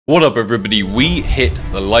What up everybody, we hit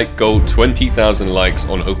the like goal 20,000 likes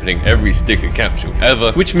on opening every sticker capsule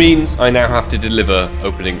ever, which means I now have to deliver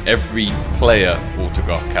opening every player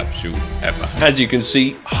autograph capsule ever. As you can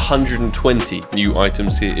see, 120 new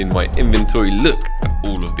items here in my inventory. Look at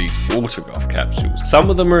all of these autograph capsules. Some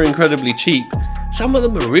of them are incredibly cheap, some of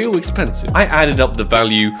them are real expensive. I added up the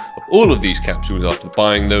value of all of these capsules after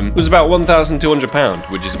buying them. It was about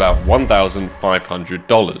 £1,200, which is about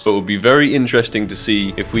 $1,500. But it will be very interesting to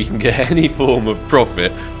see if we can get any form of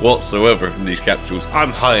profit whatsoever from these capsules.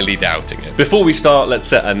 I'm highly doubting it. Before we start, let's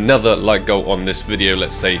set another like goal on this video.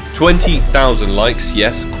 Let's say 20,000 likes.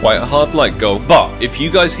 Yes, quite a hard like goal, but if you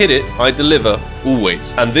guys hit it, I deliver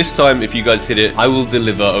always. And this time, if you guys hit it, I will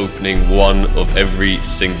deliver opening one of every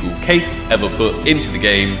single case ever put into the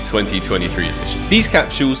game 2023 edition. These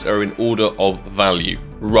capsules are in order of value,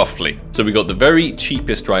 roughly. So we got the very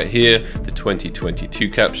cheapest right here, the 2022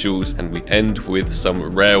 capsules, and we end with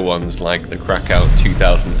some rare ones like the Krakow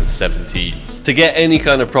 2017s. To get any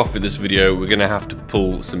kind of profit this video, we're gonna have to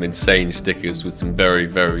pull some insane stickers with some very,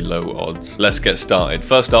 very low odds. Let's get started.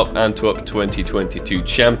 First up, Antwerp 2022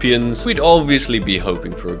 champions. We'd obviously be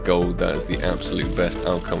hoping for a gold. That is the absolute best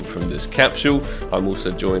outcome from this capsule. I'm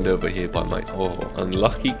also joined over here by my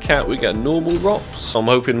unlucky cat. We got normal ROPS. I'm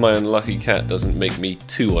hoping my unlucky cat doesn't make me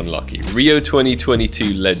too unlucky. Rio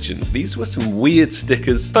 2022 legends. These were some weird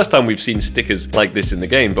stickers. First time we've seen stickers like this in the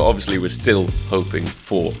game, but obviously we're still hoping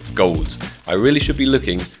for golds. I really should be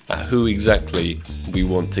looking at who exactly we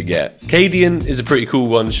want to get. Cadian is a pretty cool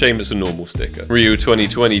one. Shame it's a normal sticker. Rio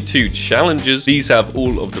 2022 challenges. These have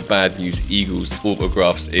all of the Bad News Eagles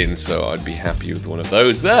autographs in, so I'd be happy with one of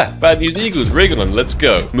those. There, Bad News Eagles, Riggin', let's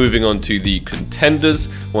go. Moving on to the contenders.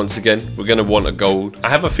 Once again, we're gonna want a gold. I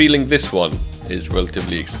have a feeling this one is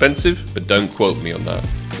relatively expensive, but don't quote me on that.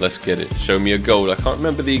 Let's get it. Show me a gold. I can't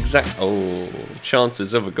remember the exact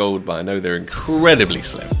chances of a gold, but I know they're incredibly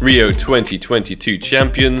slim. Rio 2022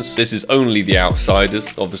 champions. This is only the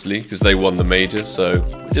outsiders, obviously, because they won the major, so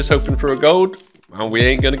we're just hoping for a gold. Well, we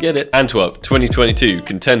ain't gonna get it. Antwerp 2022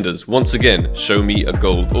 contenders. Once again, show me a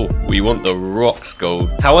gold. Oh, we want the Rocks gold.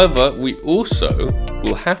 However, we also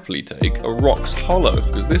will happily take a Rocks holo,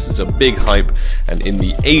 because this is a big hype, and in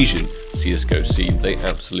the Asian CSGO scene, they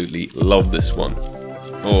absolutely love this one.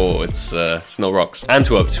 Oh, it's not Rocks.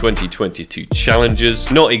 Antwerp 2022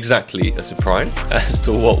 challenges. Not exactly a surprise as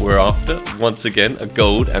to what we're after. Once again, a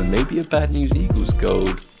gold and maybe a Bad News Eagles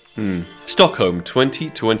gold. Stockholm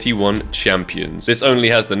 2021 champions. This only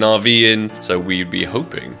has the Na'Vi in, so we'd be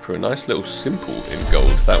hoping for a nice little simple in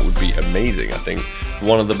gold. That would be amazing, I think.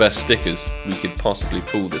 One of the best stickers we could possibly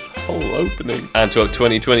pull this whole opening. Antwerp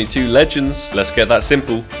 2022 legends. Let's get that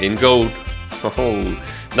simple in gold. Oh,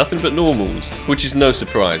 nothing but normals, which is no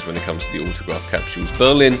surprise when it comes to the autograph capsules.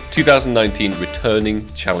 Berlin 2019 returning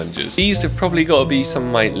challengers. These have probably got to be some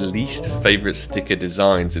of my least favorite sticker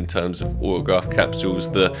designs in terms of autograph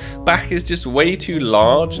capsules. The back is just way too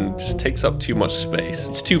large and just takes up too much space.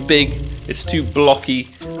 It's too big, it's too blocky,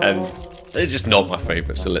 and they're just not my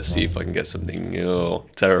favorite, so let's see if I can get something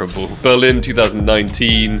terrible. Berlin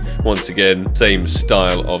 2019, once again, same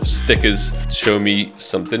style of stickers. Show me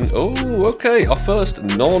something. Oh, okay, our first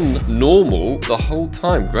non-normal the whole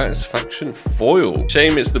time. Gratisfaction foil.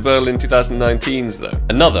 Shame it's the Berlin 2019s though.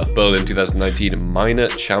 Another Berlin 2019 minor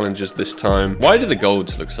challenges this time. Why do the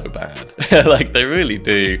golds look so bad? Like, they really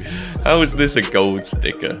do. How is this a gold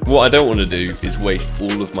sticker? What I don't want to do is waste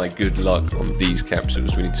all of my good luck on these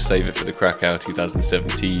capsules. We need to save it for the Krakow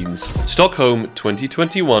 2017s. Stockholm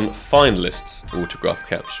 2021 finalists autograph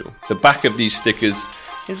capsule. The back of these stickers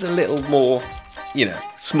is a little more,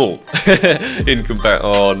 small in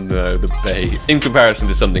comparison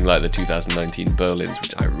to something like the 2019 Berlins,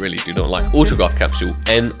 which I really do not like. Autograph capsule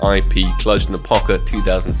NIP Cluj-Napoca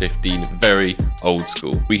 2015, very old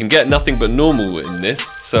school. We can get nothing but normal in this,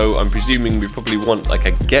 so I'm presuming we probably want like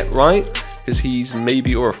a get right, because he's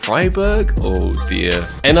maybe, or a Freiburg. Oh dear.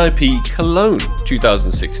 NIP Cologne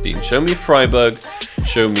 2016. Show me a Freiburg,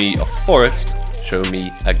 show me a Forest, show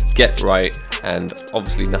me a get right, and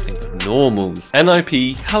obviously nothing but normals.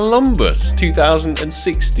 NIP Columbus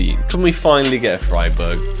 2016. Can we finally get a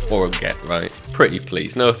Freiburg or a get right? Pretty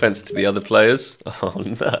please. No offense to the other players. Oh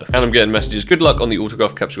no. And I'm getting messages. Good luck on the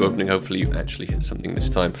autograph capsule opening. Hopefully you actually hit something this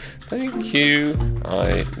time. Thank you.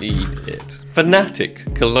 I need it.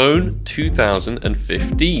 Fnatic Cologne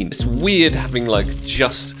 2015. It's weird having like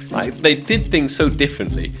they did things so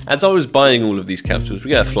differently. As I was buying all of these capsules, we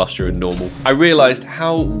get a flusher and normal, I realized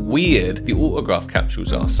how weird the autograph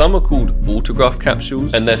capsules are. Some are called autograph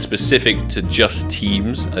capsules and they're specific to just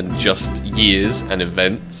teams and just years and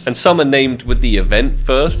events. And some are named with the event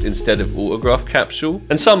first instead of autograph capsule.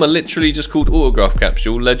 And some are literally just called autograph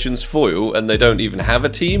capsule, Legends foil, and they don't even have a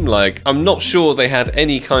team. Like, I'm not sure they had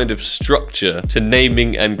any kind of structure to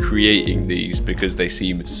naming and creating these because they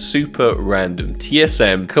seem super random.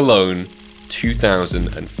 TSM Cologne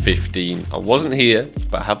 2015. I wasn't here,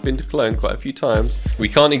 but I have been to Cologne quite a few times. We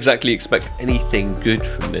can't exactly expect anything good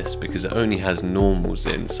from this because it only has normals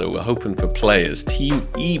in, so we're hoping for players. Team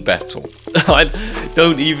E-Battle. I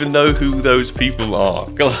don't even know who those people are.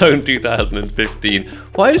 Cologne 2015.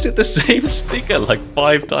 Why is it the same sticker like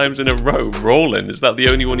 5 times in a row? Roland, is that the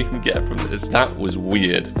only one you can get from this? That was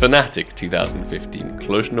weird. Fnatic 2015.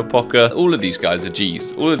 Cluj-Napoca. All of these guys are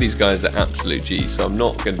Gs. All of these guys are absolute Gs, so I'm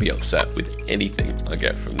not going to be upset with anything I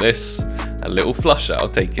get from this. A little flusher, I'll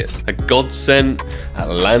take it. A Godsend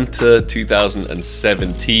Atlanta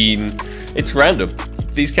 2017. It's random.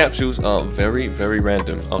 These capsules are very, very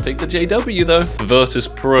random. I'll take the JW though. Virtus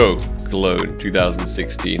Pro Cologne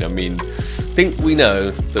 2016. I mean, think we know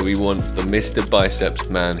that we want the Mr. Biceps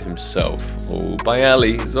man himself. Oh, by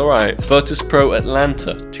Ali is alright. Virtus Pro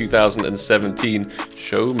Atlanta 2017.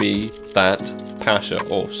 Show me that Pasha.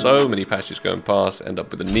 Oh, so many Pashas going past, end up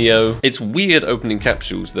with a Neo. It's weird opening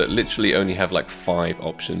capsules that literally only have like 5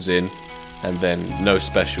 options in, and then no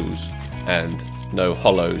specials, and no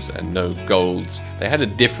hollows, and no golds. They had a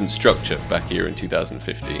different structure back here in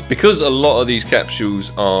 2015. Because a lot of these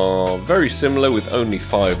capsules are very similar with only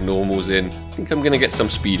 5 normals in, I think I'm gonna get some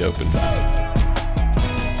speed open.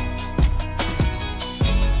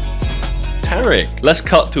 Tarek. Let's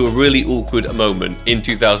cut to a really awkward moment in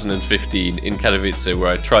 2015 in Katowice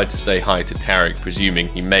where I tried to say hi to Tarek, presuming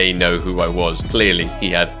he may know who I was. Clearly, he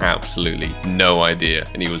had absolutely no idea,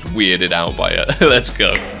 and he was weirded out by it. Let's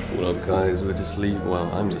go. What up, guys? We're just leaving.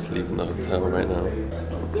 Well, I'm just leaving the hotel right now.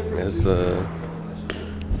 There's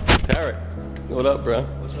Tarek. What up, bro?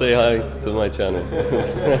 Say hi to my channel.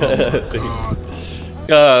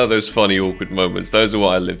 Ah, those funny, awkward moments. Those are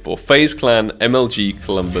what I live for. FaZe Clan, MLG,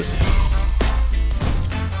 Columbus.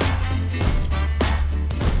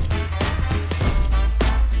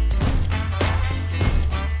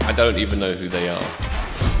 I don't even know who they are.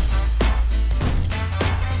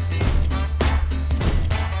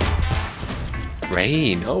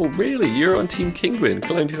 Rain. Oh, really? You're on Team Kinguin,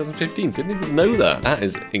 Cologne 2015. Didn't even know that. That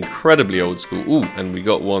is incredibly old school. Ooh, and we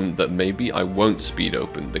got one that maybe I won't speed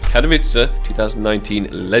open. The Katowice 2019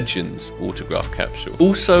 Legends autograph capsule.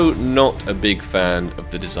 Also not a big fan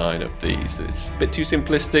of the design of these. It's a bit too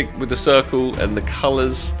simplistic with the circle and the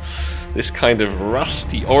colors. This kind of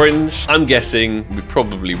rusty orange. I'm guessing we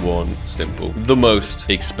probably won simple. The most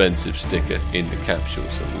expensive sticker in the capsule.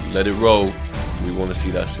 So we'll let it roll. We want to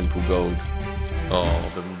see that simple gold.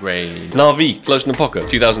 Oh, the rain. Na'Vi, Cluj-Napoca,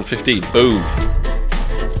 2015. Boom.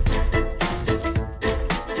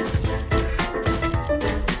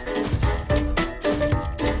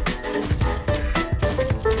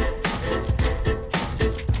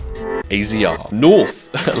 AZR.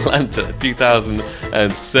 North Atlanta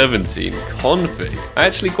 2017 config. I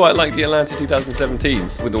actually quite like the Atlanta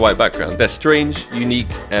 2017s with the white background. They're strange,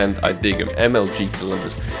 unique, and I dig them. MLG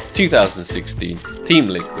Columbus 2016. Team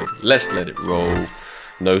Liquid. Let's let it roll.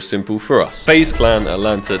 No simple for us. FaZe Clan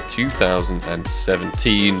Atlanta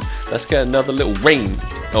 2017. Let's get another little rain.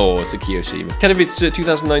 Oh, it's a Kiyoshima. Katowice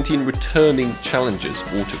 2019 Returning Challengers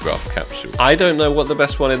autograph capsule. I don't know what the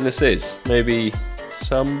best one in this is. Maybe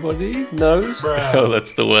somebody knows? Oh,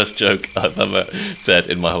 that's the worst joke I've ever said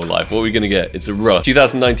in my whole life. What are we gonna get? It's a rush.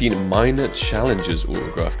 2019 Minor Challengers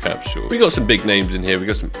autograph capsule. We got some big names in here. We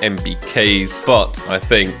got some MBKs, but I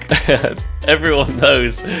think everyone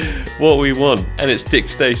knows what we want, and it's Dick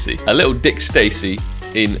Stacy. A little Dick Stacy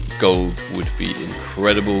in gold would be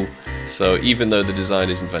incredible. So even though the design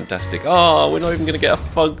isn't fantastic, we're not even going to get a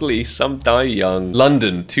fugly, some die young.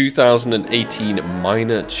 London 2018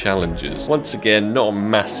 Minor Challengers. Once again, not a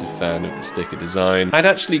massive fan of the sticker design. I'd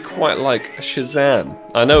actually quite like a Shazam.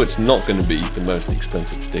 I know it's not going to be the most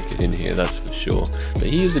expensive sticker in here, that's for sure, but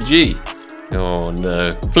he is a G. Oh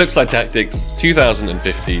no. Flipside Tactics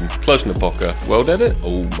 2015 Cluj-Napoca World Edit.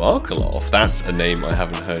 Oh, Markelov. That's a name I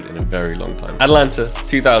haven't heard in a very long time. Atlanta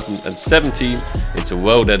 2017. It's a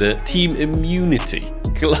World Edit. Team Immunity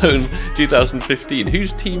Cologne 2015.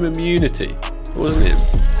 Who's Team Immunity? wasn't it?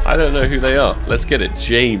 I don't know who they are. Let's get it.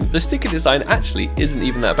 James. The sticker design actually isn't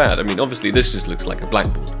even that bad. I mean, obviously this just looks like a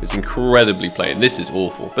blackboard. It's incredibly plain. This is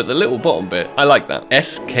awful. But the little bottom bit, I like that.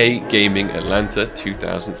 SK Gaming Atlanta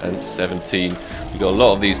 2017. We got a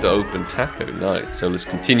lot of these to open. Taco night. So let's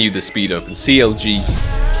continue the speed open. CLG.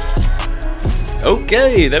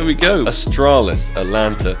 Okay, there we go. Astralis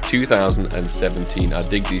Atlanta 2017. I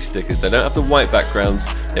dig these stickers. They don't have the white backgrounds.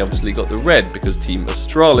 They obviously got the red because Team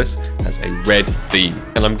Astralis has a red theme.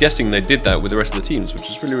 And I'm guessing they did that with the rest of the teams, which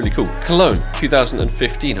is really, really cool. Cologne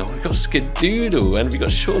 2015. Oh, we got Skidoodle and we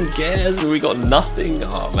got Sean Gares and we got nothing.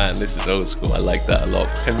 Oh man, this is old school. I like that a lot.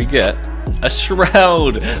 Can we get a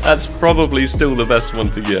Shroud? That's probably still the best one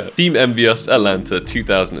to get. Team Envious Atlanta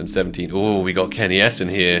 2017. Oh, we got Kenny S in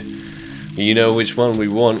here. You know which one we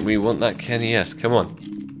want. We want that Kenny S. Come on.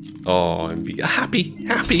 Oh, and be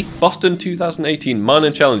happy. Boston 2018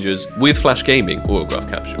 Minor Challengers with Flash Gaming autograph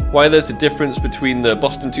capsule. Why there's a difference between the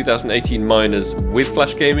Boston 2018 Minors with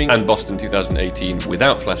Flash Gaming and Boston 2018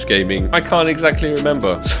 without Flash Gaming, I can't exactly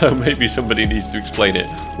remember. So maybe somebody needs to explain it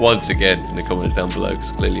once again in the comments down below,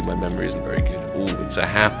 because clearly my memory isn't very good. Oh, it's a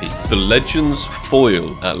happy. The Legends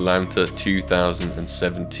Foil Atlanta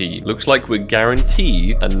 2017. Looks like we're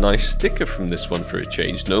guaranteed a nice sticker from this one for a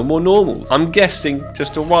change. No more normals. I'm guessing,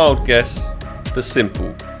 just a wild guess, the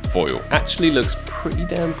simple foil. Actually looks pretty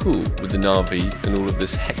damn cool with the Na'vi and all of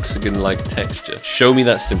this hexagon-like texture. Show me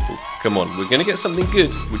that simple. Come on, we're gonna get something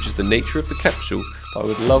good, which is the nature of the capsule. But I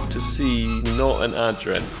would love to see not an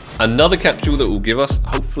Adren. Another capsule that will give us,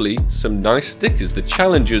 hopefully, some nice stickers. The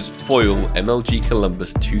Challengers Foil MLG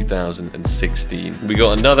Columbus 2016. We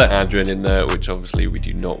got another Adren in there, which obviously we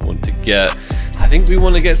do not want to get. I think we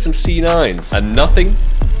want to get some C9s. A Nothing,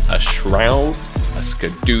 a Shroud, a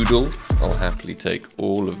Skadoodle. I'll happily take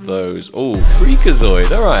all of those. Oh,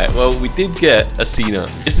 Freakazoid. All right, well, we did get a C9.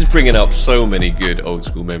 This is bringing up so many good old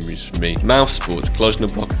school memories for me. Mouse Sports,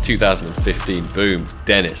 Klozhnopok 2015. Boom,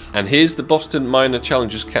 Dennis. And here's the Boston Minor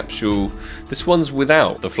Challengers capsule. This one's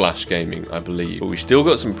without the Flash Gaming, I believe. But we still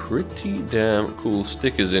got some pretty damn cool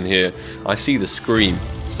stickers in here. I see the Scream.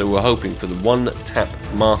 So we're hoping for the one-tap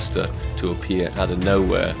master to appear out of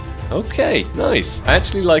nowhere. Okay, nice. I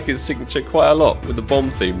actually like his signature quite a lot with the bomb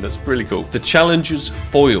theme. That's really cool. The Challengers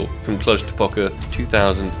Foil from Klozhnopok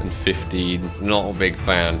 2015. Not a big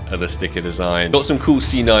fan of the sticker design. Got some cool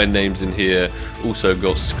C9 names in here. Also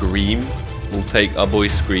got Scream. We'll take our boy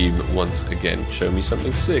Scream once again. Show me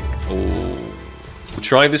something sick. Oh. We'll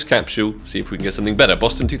try this capsule, see if we can get something better.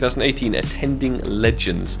 Boston 2018 Attending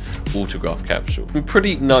Legends autograph capsule. Some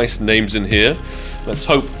pretty nice names in here. Let's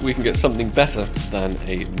hope we can get something better than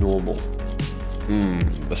a normal.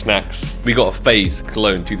 The snacks. We got a Phase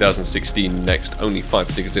Cologne 2016 next. Only 5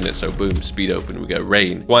 stickers in it, so boom, speed open. We get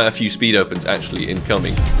Rain. Quite a few speed opens actually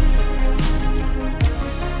incoming.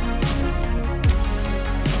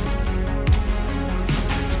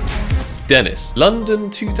 Dennis. London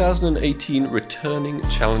 2018 Returning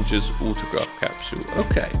Challengers autograph capsule.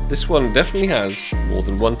 Okay, this one definitely has more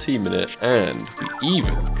than one team in it, and we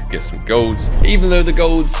even could get some golds, even though the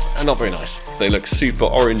golds are not very nice. They look super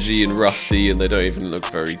orangey and rusty, and they don't even look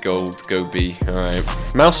very gold. Go B. Alright.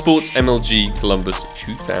 Mouse Sports MLG Columbus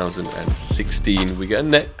 2016. We get a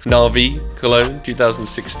next. Na'vi Cologne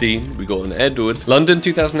 2016. We got an Edward. London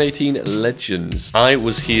 2018 Legends. I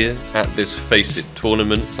was here at this Face It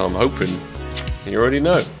tournament, so I'm hoping you already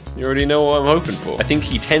know. You already know what I'm hoping for. I think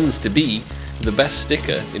he tends to be the best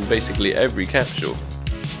sticker in basically every capsule.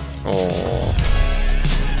 Oh.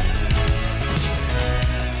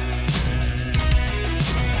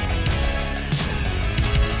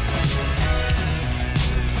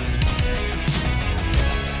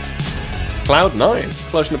 Cloud9,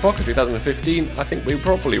 Klozhnopok 2015. I think we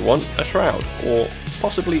probably want a Shroud, or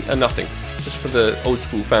possibly a Nothing. Just for the old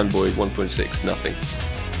school fanboy 1.6 Nothing.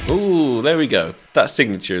 Ooh, there we go. That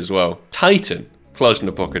signature as well. Titan,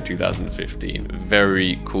 Klozhnopok 2015.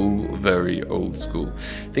 Very cool, very old school.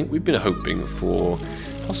 I think we've been hoping for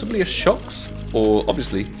possibly a Shocks, or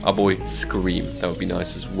obviously our boy Scream. That would be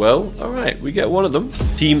nice as well. All right, we get one of them.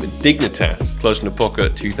 Team Dignitas,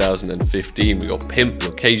 Klozhnopok 2015. We got Pimp, we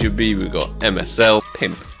got KJB, we got MSL.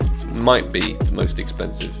 Pimp might be the most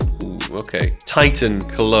expensive. Ooh, okay. Titan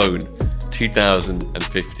Cologne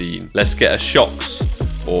 2015. Let's get a Shocks.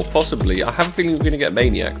 Or possibly, I have a feeling we're going to get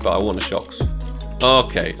Maniac, but I want a Shocks.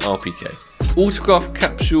 Okay, RPK. Autograph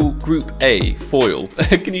capsule Group A foil.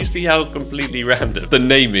 Can you see how completely random the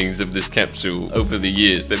namings of this capsule over the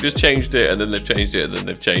years? They've just changed it, and then they've changed it, and then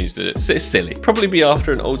they've changed it. It's silly. Probably be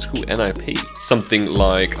after an old school NIP. Something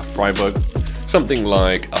like a Freiburg. Something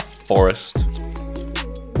like a Forest.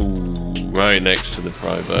 Ooh, right next to the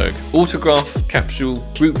Freiburg. Autograph capsule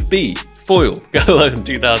Group B. Foil, Cologne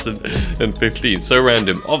 2015. So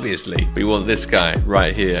random. Obviously, we want this guy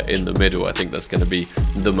right here in the middle. I think that's going to be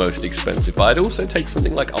the most expensive. But I'd also take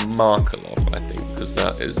something like a Markelov, I think, because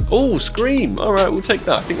that is... Oh, Scream! All right, we'll take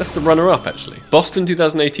that. I think that's the runner-up, actually. Boston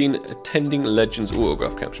 2018 Attending Legends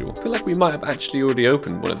Autograph Capsule. I feel like we might have actually already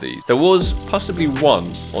opened one of these. There was possibly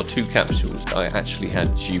 1 or 2 capsules that I actually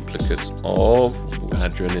had duplicates of.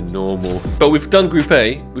 Adrian Normal. But we've done Group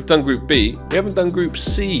A, we've done Group B, we haven't done Group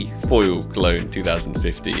C Foil Cologne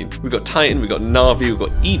 2015. We've got Titan, we've got Navi, we've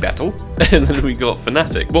got E-Battle, and then we got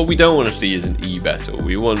Fnatic. What we don't want to see is an E-Battle.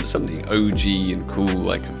 We want something OG and cool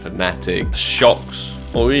like a Fnatic, Shocks,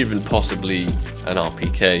 or even possibly an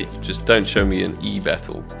RPK. Just don't show me an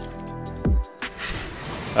E-Battle.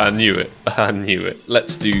 I knew it. I knew it.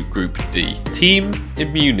 Let's do Group D. Team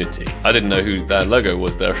Immunity. I didn't know who that logo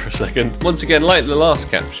was there for a second. Once again, like the last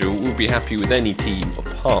capsule, we'll be happy with any team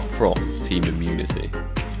apart from Team Immunity.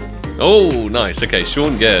 Oh, nice. Okay,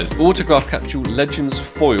 Sean Gers. Autograph capsule Legends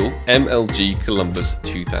Foil MLG Columbus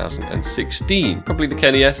 2016. Probably the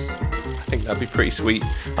Kenny S. I think that'd be pretty sweet.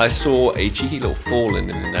 I saw a cheeky little Fallen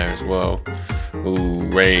in there as well. Ooh,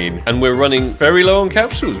 rain. And we're running very low on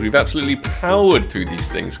capsules. We've absolutely powered through these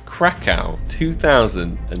things. Krakow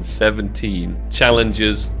 2017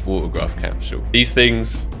 Challengers Autograph Capsule. These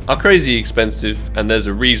things are crazy expensive, and there's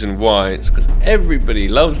a reason why. It's because everybody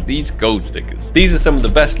loves these gold stickers. These are some of the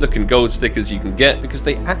best looking gold stickers you can get because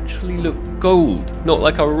they actually look gold, not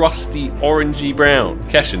like a rusty orangey brown.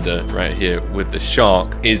 Keshinder right here with the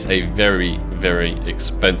shark is a very, very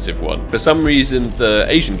expensive one. For some reason, the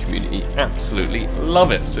Asian community absolutely love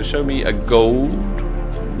it. So show me a gold.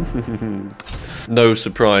 No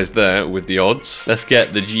surprise there with the odds. Let's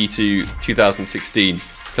get the G2 2016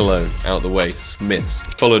 Cologne out of the way. Smiths,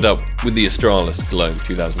 followed up with the Astralis Cologne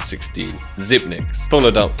 2016. Zipnix,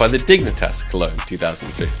 followed up by the Dignitas Cologne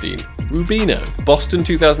 2015. Rubino, Boston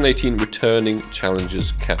 2018 Returning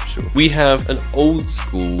Challengers Capsule. We have an old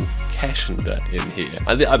school Keshinder in here.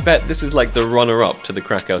 I bet this is like the runner-up to the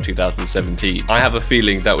Krakow 2017. I have a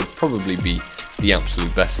feeling that would probably be the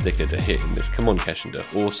absolute best sticker to hit in this. Come on, Keshinder.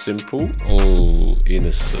 Or Simple. Oh,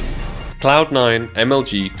 Innocent. Cloud9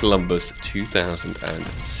 MLG Columbus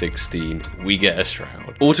 2016. We get a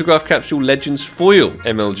Shroud. Autograph capsule Legends Foil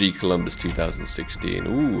MLG Columbus 2016.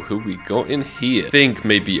 Ooh, who we got in here? Think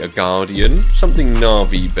maybe a Guardian, something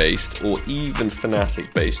Navi based, or even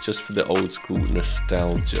Fnatic based, just for the old school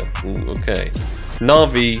nostalgia. Ooh, okay.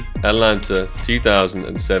 Navi Atlanta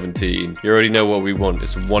 2017. You already know what we want.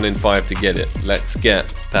 It's 1 in 5 to get it. Let's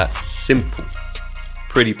get that Simple.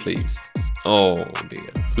 Pretty please. Oh dear.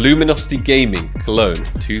 Luminosity Gaming Cologne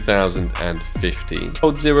 2015.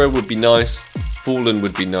 Cold Zero would be nice. Fallen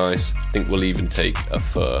would be nice. I think we'll even take a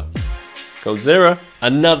Fur. Cold Zero.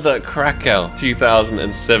 Another Krakow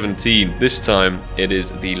 2017. This time it is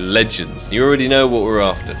the Legends. You already know what we're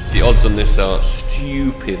after. The odds on this are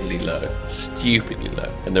stupidly low. Stupidly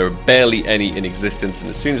low. And there are barely any in existence. And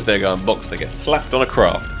as soon as they go unboxed, they get slapped on a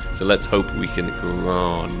craft. So let's hope we can go.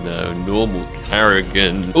 Oh no, normal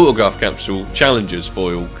Carrigan. Autograph capsule, Challengers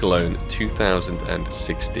Foil Cologne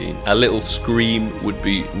 2016. A little Scream would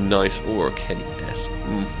be nice, or a Kenny S.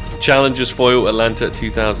 Challengers Foil Atlanta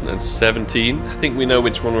 2017. I think we know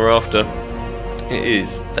which one we're after. It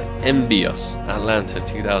is the Envious Atlanta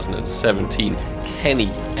 2017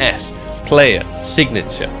 Kenny S. Player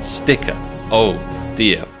Signature Sticker. Oh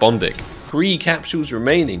dear, Bondic. 3 capsules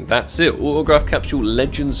remaining, that's it. Autograph capsule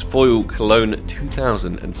Legends Foil Cologne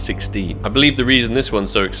 2016. I believe the reason this one's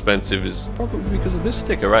so expensive is probably because of this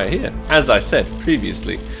sticker right here. As I said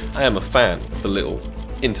previously, I am a fan of the little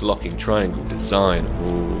interlocking triangle design.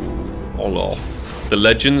 Oh, Olaf. The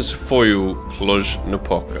Legends Foil Cluj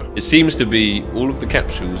Napoca. It seems to be all of the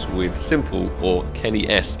capsules with Simple or Kenny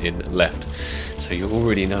S in left. So you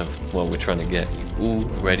already know what we're trying to get. You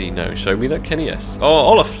already know. Show me that Kenny S.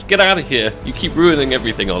 Oh, Olaf, get out of here. You keep ruining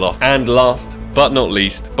everything, Olaf. And last but not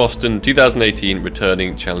least, Boston 2018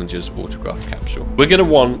 Returning Challengers Autograph Capsule. We're going to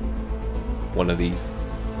want one of these.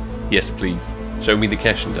 Yes, please. Show me the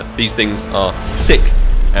Keshinder. These things are sick.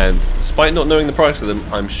 And despite not knowing the price of them,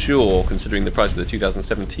 I'm sure, considering the price of the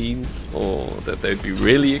 2017s, that they'd be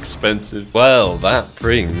really expensive. Well, that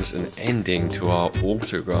brings an ending to our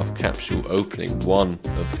autograph capsule opening. One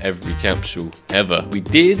of every capsule ever. We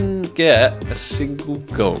didn't get a single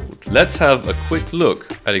gold. Let's have a quick look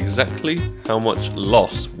at exactly how much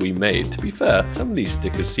loss we made. To be fair, some of these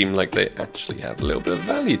stickers seem like they actually have a little bit of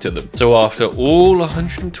value to them. So after all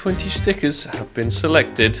 120 stickers have been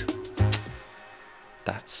selected,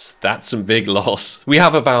 that's some big loss. We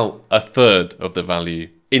have about a third of the value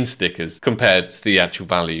in stickers compared to the actual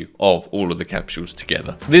value of all of the capsules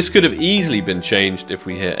together. This could have easily been changed if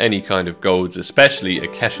we hit any kind of golds, especially a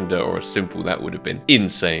Keshender or a simple. That would have been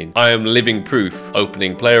insane. I am living proof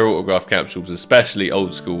opening player autograph capsules, especially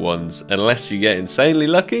old school ones, unless you get insanely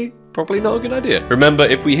lucky, probably not a good idea. Remember,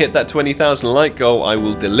 if we hit that 20,000 like goal, I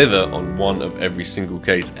will deliver on one of every single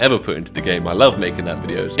case ever put into the game. I love making that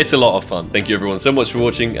videos. It's a lot of fun. Thank you everyone so much for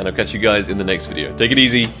watching, and I'll catch you guys in the next video. Take it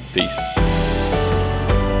easy. Peace.